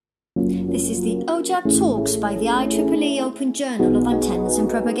This is the OJAB Talks by the IEEE Open Journal of Antennas and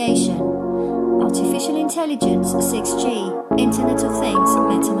Propagation. Artificial Intelligence, 6G, Internet of Things,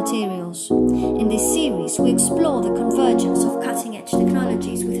 Metamaterials. In this series, we explore the convergence of cutting-edge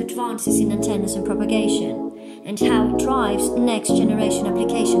technologies with advances in antennas and propagation, and how it drives next-generation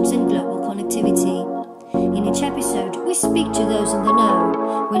applications and global connectivity. In each episode, we speak to those in the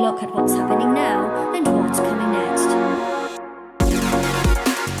know. We look at what's happening now and what's coming next.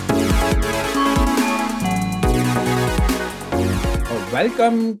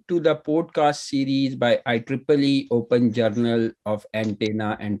 Welcome to the podcast series by IEEE Open Journal of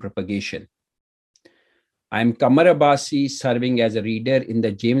Antenna and Propagation. I'm Kamar Abbasi, serving as a reader in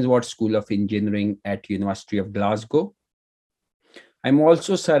the James Watt School of Engineering at University of Glasgow. I'm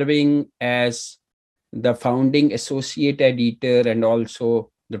also serving as the founding associate editor and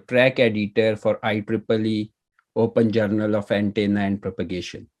also the track editor for IEEE Open Journal of Antenna and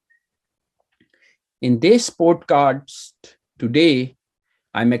Propagation. In this podcast today,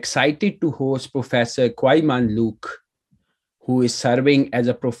 I'm excited to host Professor Kwai-Man Luk, who is serving as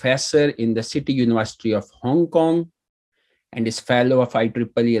a professor in the City University of Hong Kong and is fellow of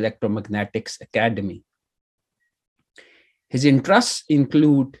IEEE Electromagnetics Academy. His interests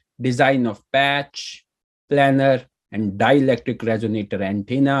include design of patch, planar, and dielectric resonator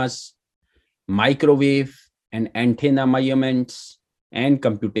antennas, microwave and antenna measurements, and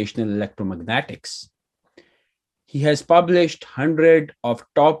computational electromagnetics. He has published hundreds of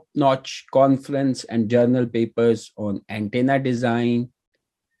top-notch conference and journal papers on antenna design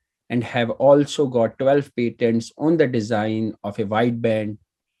and have also got 12 patents on the design of a wideband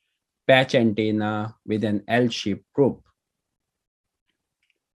patch antenna with an L-shaped probe.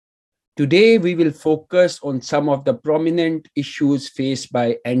 Today, we will focus on some of the prominent issues faced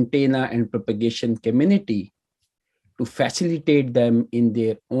by antenna and propagation community to facilitate them in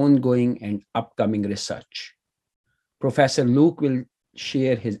their ongoing and upcoming research. Professor Luk will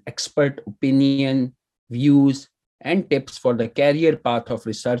share his expert opinion, views, and tips for the career path of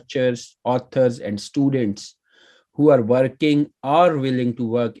researchers, authors, and students who are working or willing to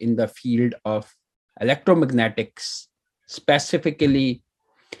work in the field of electromagnetics, specifically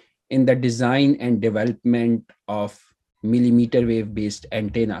in the design and development of millimeter wave-based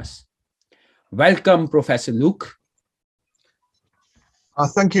antennas. Welcome, Professor Luk.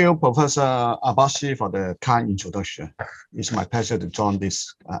 Thank you, Professor Abbasi, for the kind introduction. It's my pleasure to join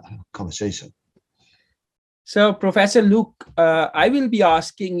this conversation. So, Professor Luk, I will be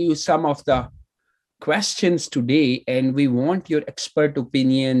asking you some of the questions today, and we want your expert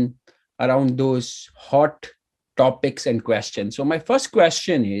opinion around those hot topics and questions. So my first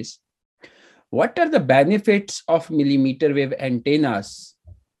question is, what are the benefits of millimeter wave antennas,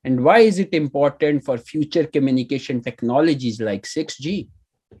 and why is it important for future communication technologies like 6G?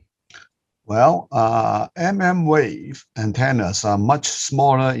 Well, wave antennas are much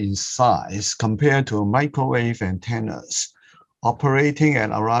smaller in size compared to microwave antennas, operating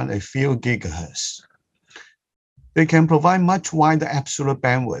at around a few gigahertz. They can provide much wider absolute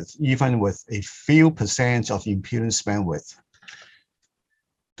bandwidth, even with a few percent of impedance bandwidth.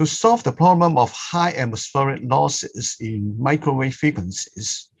 To solve the problem of high atmospheric losses in microwave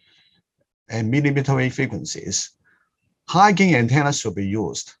frequencies and millimeter wave frequencies, high-gain antennas should be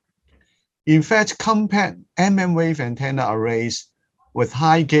used. In fact, compact wave antenna arrays with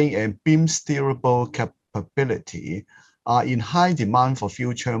high-gain and beam steerable capability are in high demand for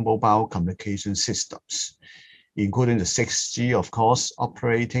future mobile communication systems, including the 6G, of course,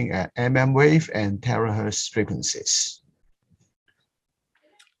 operating at wave and terahertz frequencies.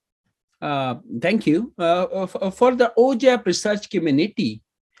 Thank you. For the OJAP research community,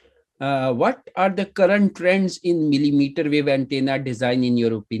 what are the current trends in millimeter wave antenna design, in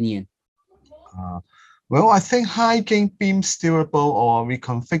your opinion? Well, I think high-gain beam steerable or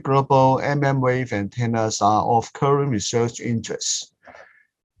reconfigurable wave antennas are of current research interest.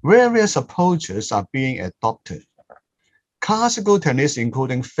 Various approaches are being adopted. Classical techniques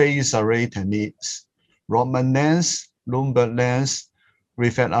including phase array techniques, Rodman lens, Lumber lens,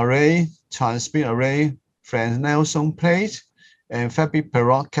 reflect array, transmit array, Fresnel plate, and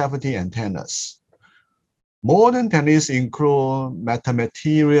Fabry-Perot cavity antennas. Modern techniques include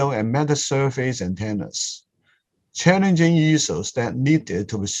metamaterial and metasurface antennas. Challenging issues that needed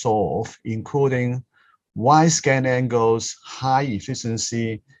to be solved, including wide scan angles, high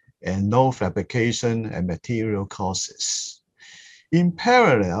efficiency, and low fabrication and material costs. In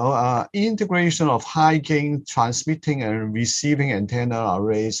parallel, integration of high-gain transmitting and receiving antenna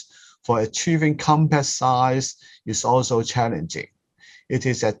arrays for achieving compact size is also challenging. It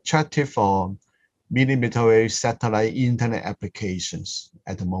is attractive for millimeter wave satellite internet applications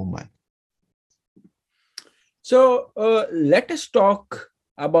at the moment. So let us talk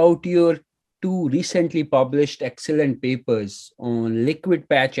about your two recently published excellent papers on liquid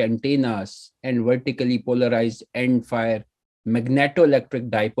patch antennas and vertically polarized end fire magnetoelectric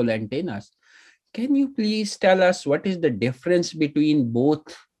dipole antennas. Can you please tell us what is the difference between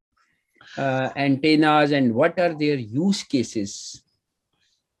both antennas and what are their use cases?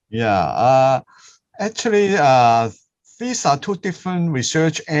 Yeah, actually, these are two different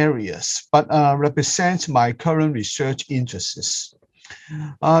research areas, but represent my current research interests.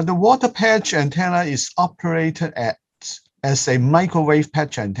 The water patch antenna is operated as a microwave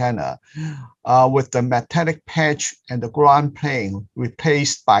patch antenna with the metallic patch and the ground plane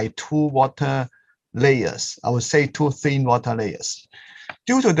replaced by two water layers. I would say two thin water layers.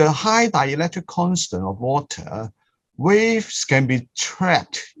 Due to the high dielectric constant of water, waves can be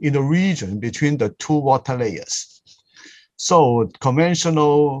trapped in the region between the two water layers. So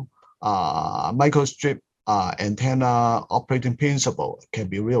conventional microstrip antenna operating principle can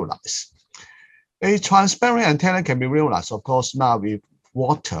be realized. A transparent antenna can be realized, of course, now with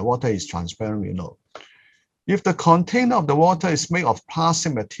water. Water is transparent, you know. If the container of the water is made of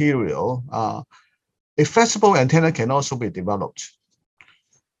plastic material, a flexible antenna can also be developed.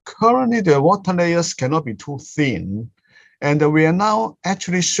 Currently, the water layers cannot be too thin, and we are now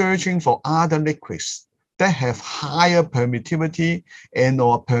actually searching for other liquids that have higher permittivity and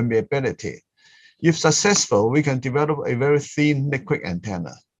or permeability. If successful, we can develop a very thin liquid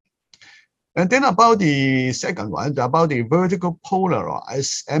antenna. And then about the second one, about the vertical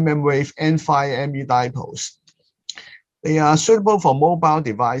polarized wave N5 ME dipoles. They are suitable for mobile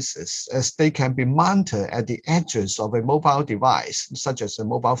devices as they can be mounted at the edges of a mobile device, such as a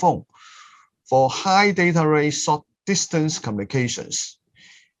mobile phone, for high data rate short distance communications.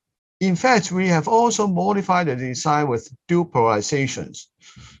 In fact, we have also modified the design with dual polarizations,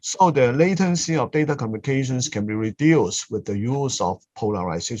 so the latency of data communications can be reduced with the use of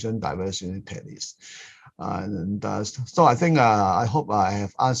polarization diversity techniques. So I think I hope I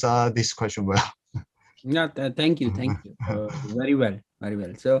have answered this question well. Yeah, thank you. Very well, very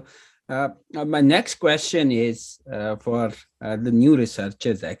well. So, my next question is for the new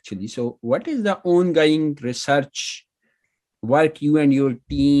researchers, actually. So, what is the ongoing research work you and your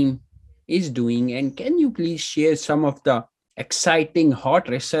team is doing, and can you please share some of the exciting hot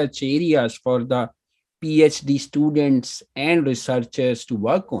research areas for the PhD students and researchers to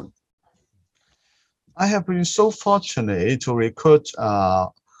work on? I have been so fortunate to recruit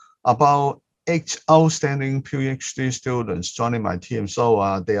about 8 outstanding PhD students joining my team.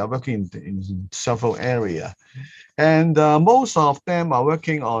 So they are working in several areas. And most of them are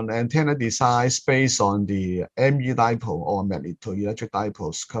working on antenna designs based on the ME dipole or magnetoelectric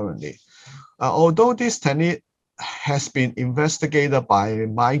dipoles currently. Although this technique has been investigated by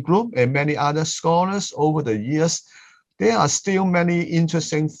my group and many other scholars over the years, there are still many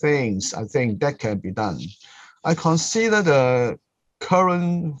interesting things I think that can be done. I consider the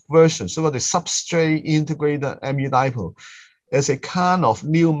current version, so the substrate integrated ME dipole, as a kind of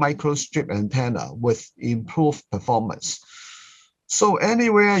new microstrip antenna with improved performance. So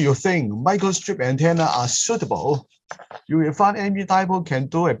anywhere you think microstrip antenna are suitable, you will find ME dipole can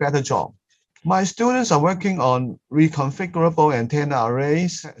do a better job. My students are working on reconfigurable antenna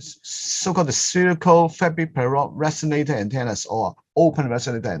arrays, so-called the spherical fabric resonator antennas or open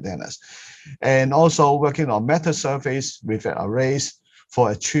resonator antennas, and also working on metal surface with arrays for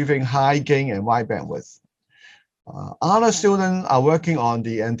achieving high gain and wide bandwidth. Other students are working on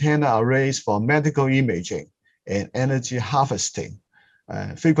the antenna arrays for medical imaging and energy harvesting.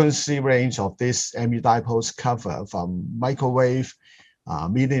 Frequency range of these ME dipoles cover from microwave,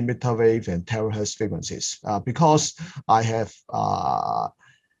 millimeter wave, and terahertz frequencies. Because I have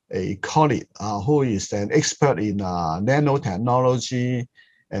a colleague who is an expert in nanotechnology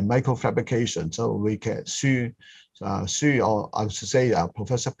and microfabrication, so we can see, or I should say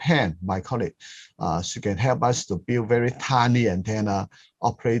Professor Pan, my colleague, she can help us to build very tiny antenna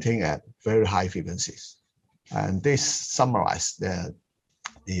operating at very high frequencies. And this summarizes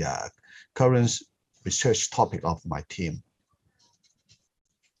the current research topic of my team.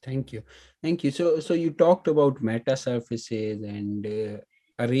 Thank you. Thank you. So you talked about meta surfaces and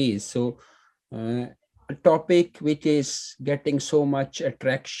arrays. So a topic which is getting so much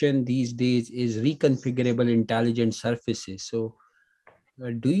attraction these days is reconfigurable intelligent surfaces. So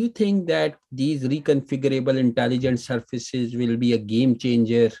do you think that these reconfigurable intelligent surfaces will be a game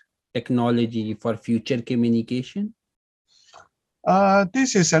changer technology for future communication?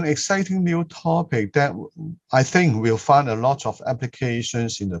 This is an exciting new topic that I think will find a lot of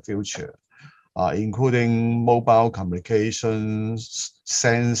applications in the future. including mobile communications,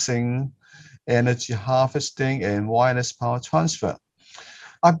 sensing, energy harvesting, and wireless power transfer.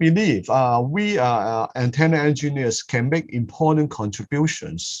 I believe we antenna engineers can make important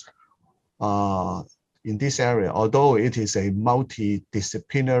contributions in this area, although it is a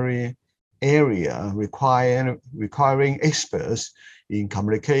multidisciplinary area requiring experts in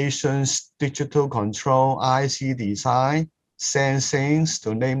communications, digital control, IC design, sensing,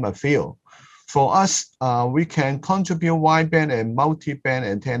 to name a few. For us, we can contribute wideband and multi-band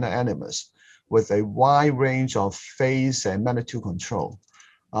antenna elements with a wide range of phase and magnitude control.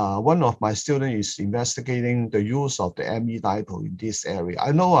 One of my students is investigating the use of the ME dipole in this area.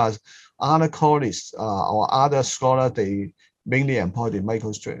 I know other colleagues or other scholars, they mainly employ the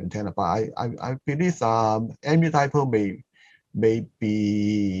microstrip antenna, but I believe ME dipole may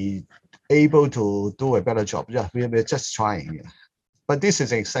be able to do a better job. Yeah, we're just trying. Yeah. But this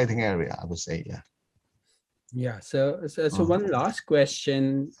is an exciting area, I would say. Yeah. Yeah. So one last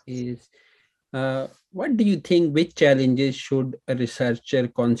question is, what do you think, which challenges should a researcher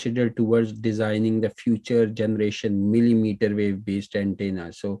consider towards designing the future generation millimeter wave based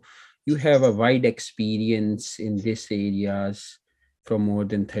antenna? So you have a wide experience in these areas from more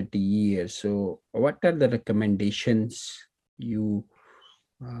than 30 years. So what are the recommendations you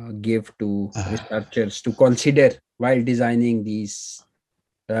give to researchers to consider while designing these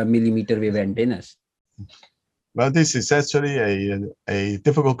millimeter wave antennas? Well, this is actually a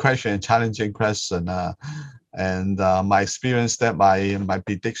difficult question, challenging question. And my experience that my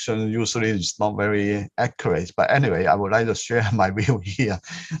prediction usually is not very accurate. But anyway, I would like to share my view here.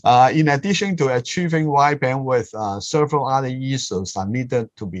 In addition to achieving wide bandwidth, several other issues are needed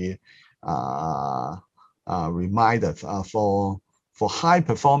to be reminded. For high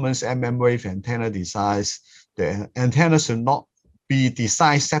performance wave antenna designs, the antenna should not be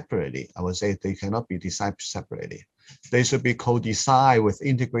designed separately. I would say they cannot be designed separately. They should be co-designed with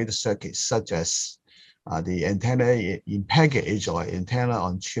integrated circuits, such as the antenna in package or antenna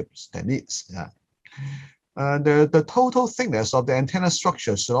on chips techniques. Yeah. The total thickness of the antenna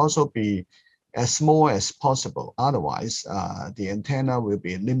structure should also be as small as possible. Otherwise, the antenna will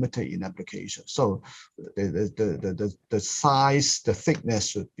be limited in application. So the size, the thickness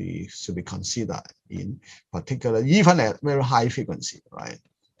should be considered in particular, even at very high frequency, right?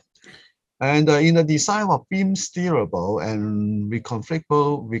 And in the design of beam steerable and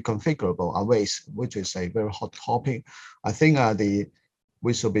reconfigurable arrays, which is a very hot topic, I think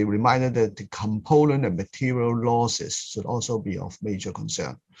we should be reminded that the component and material losses should also be of major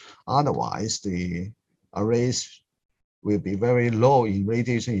concern. Otherwise, the arrays will be very low in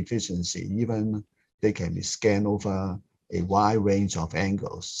radiation efficiency, even they can be scanned over a wide range of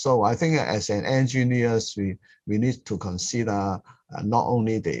angles. So I think as an engineers, we need to consider not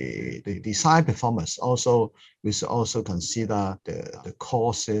only the design performance, we should also consider the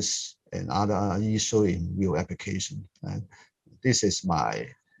causes and other issues in real application. And this is my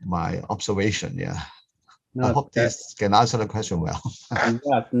observation. Yeah. No, I hope this can answer the question well.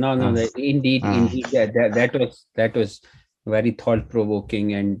 Yeah, no, indeed, that was very thought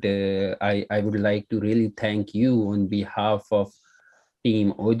provoking, and I would like to really thank you on behalf of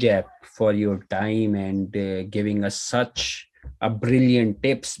Team OJAP for your time and giving us such a brilliant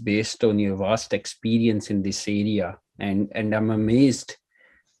tips based on your vast experience in this area. And I'm amazed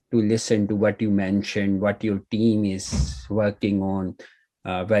to listen to what you mentioned, what your team is working on,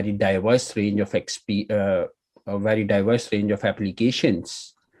 a very diverse range of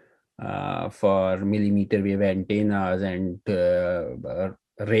applications for millimeter wave antennas and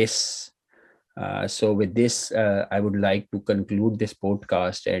race. So with this, I would like to conclude this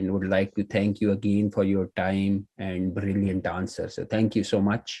podcast and would like to thank you again for your time and brilliant answers. So thank you so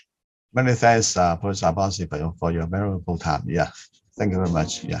much. Many thanks, Professor Abbasi, for your valuable time. Yeah. Thank you very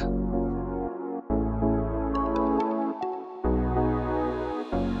much. Yeah.